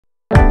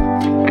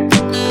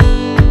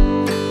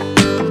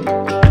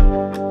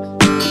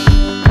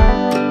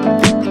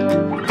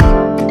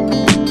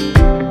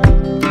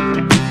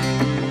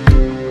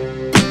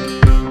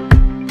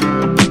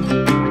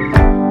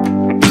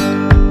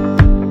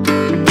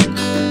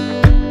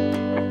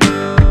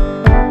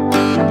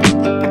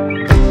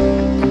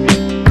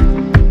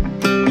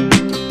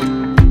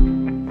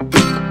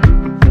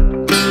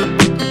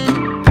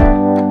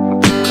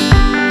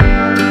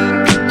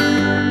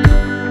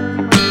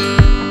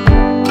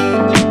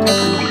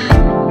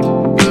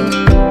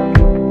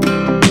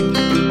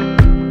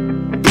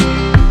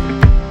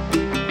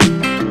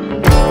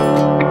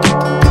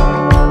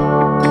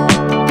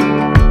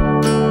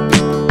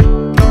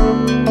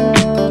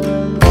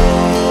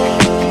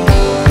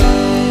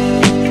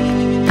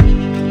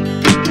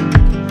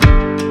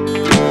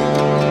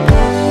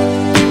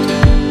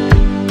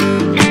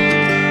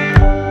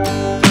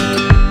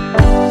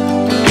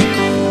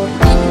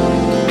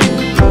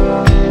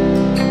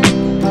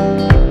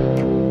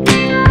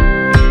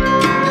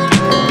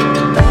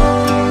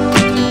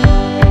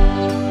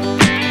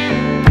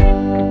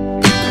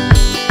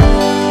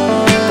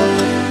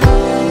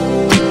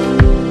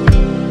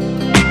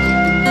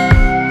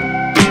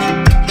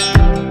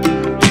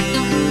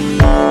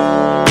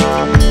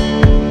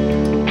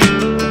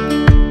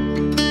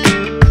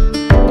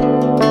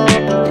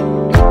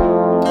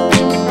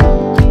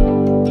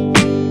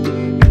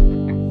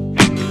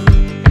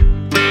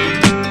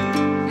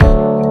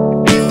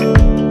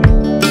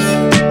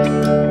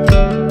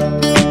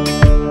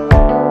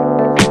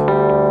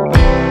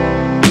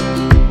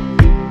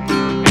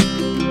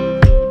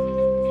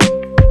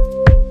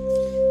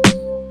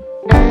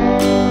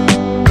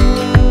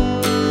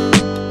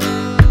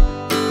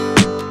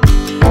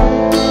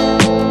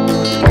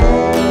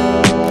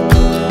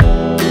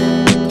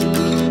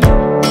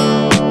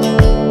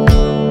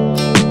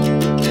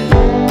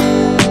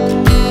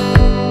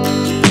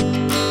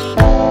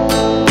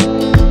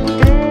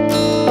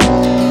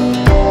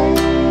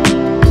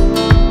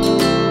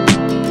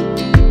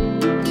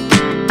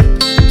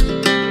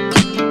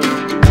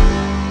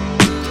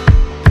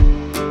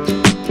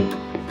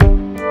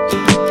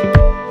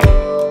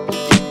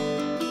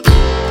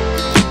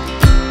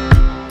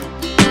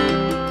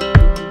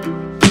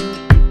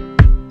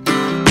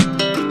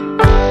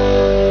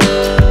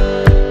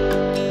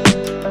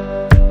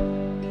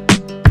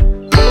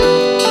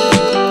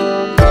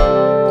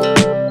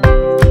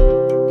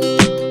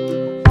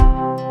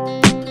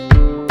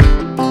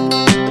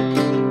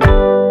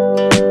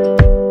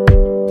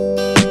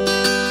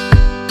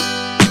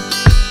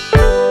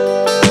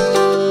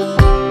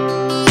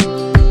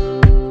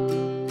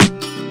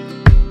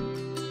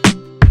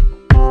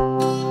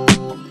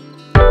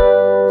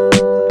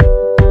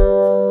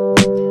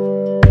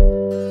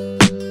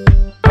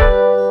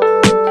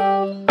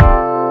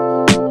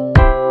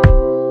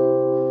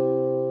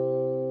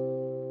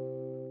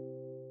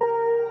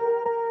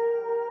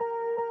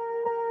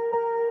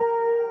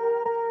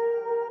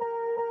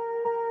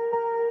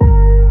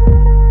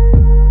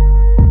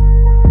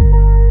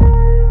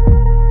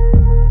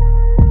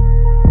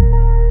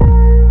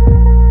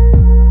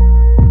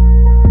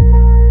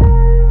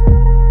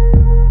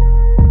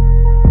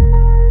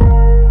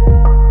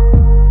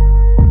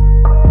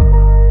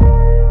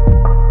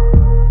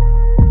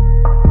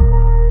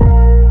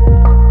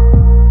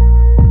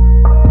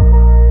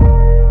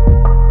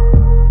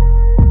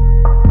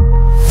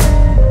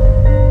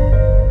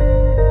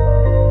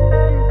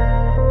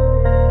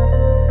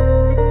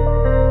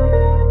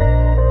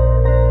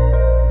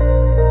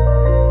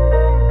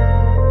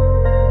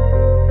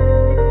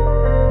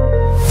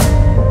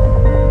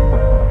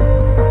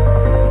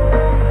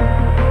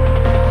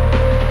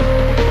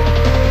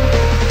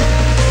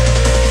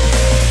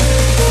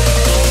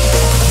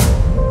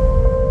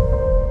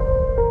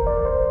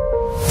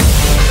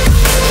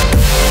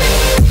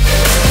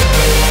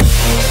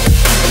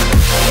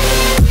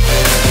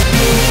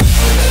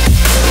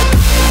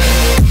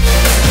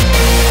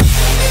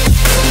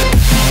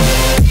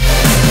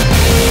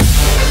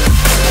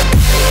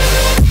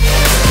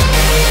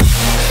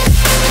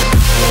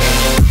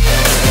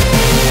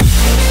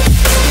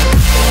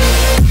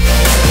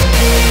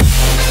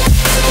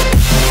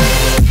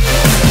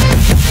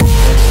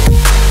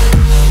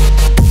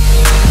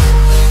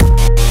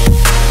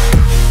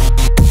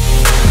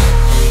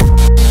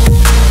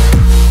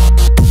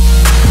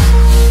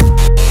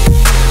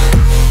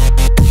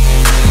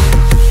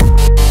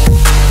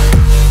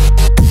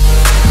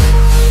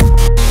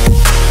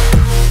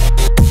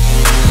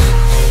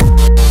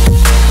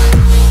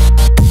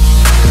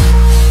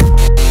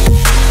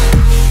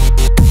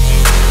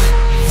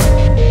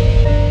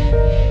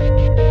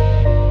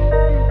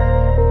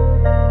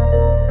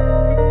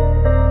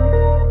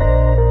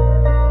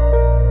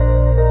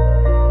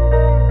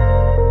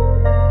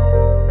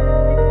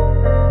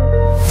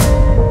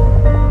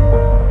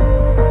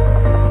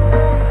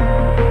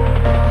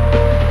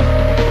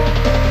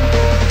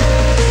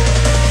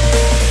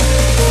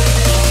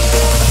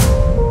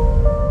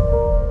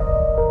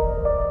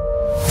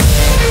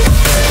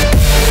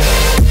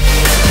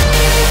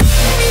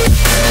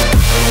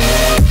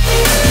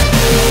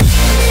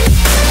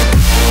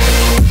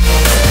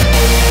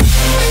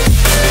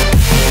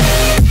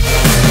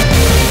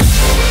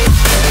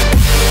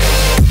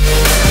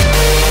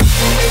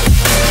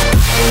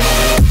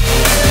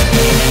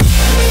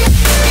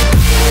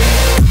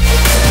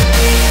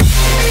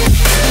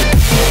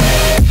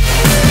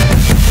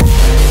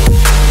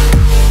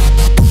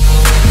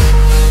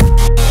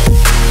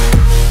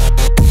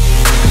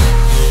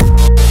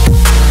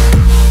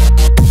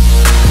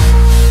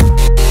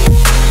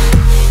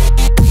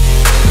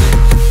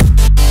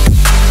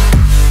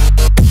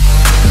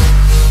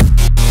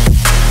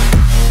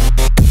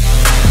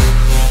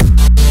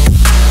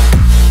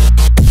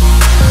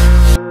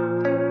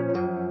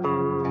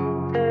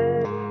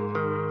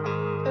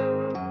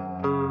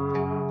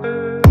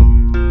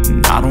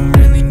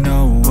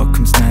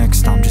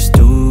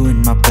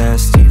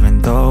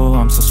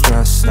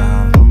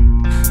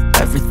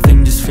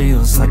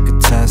feels like a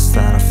test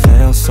that I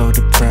fail, so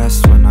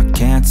depressed when I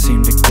can't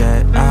seem to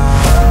get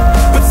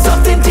out. But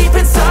something deep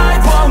inside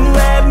won't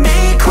let me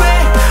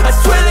quit. I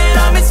swear that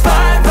I'm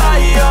inspired by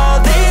all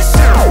this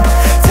shit.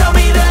 Tell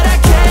me that I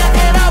can't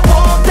and I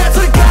won't. That's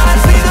what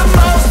guides me the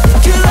most.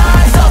 Your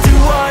lies, I'll do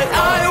what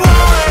I want.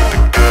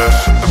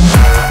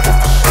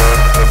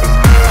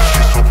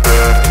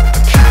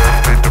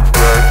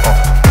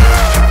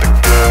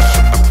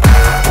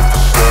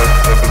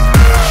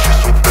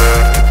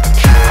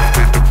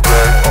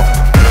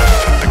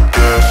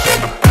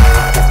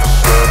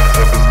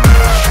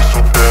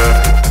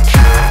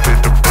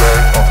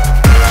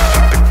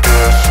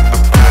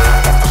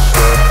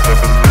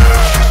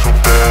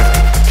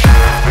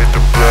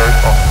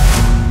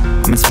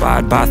 I'm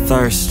inspired by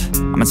thirst,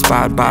 I'm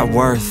inspired by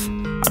worth.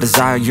 I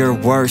desire your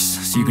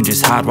worst, so you can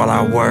just hide while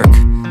I work.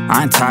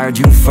 I ain't tired,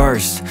 you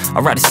first.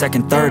 I'll write a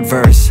second, third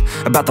verse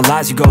about the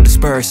lies you go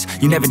disperse.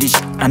 You never did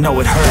shit, I know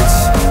it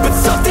hurts. But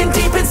something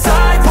deep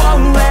inside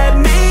won't let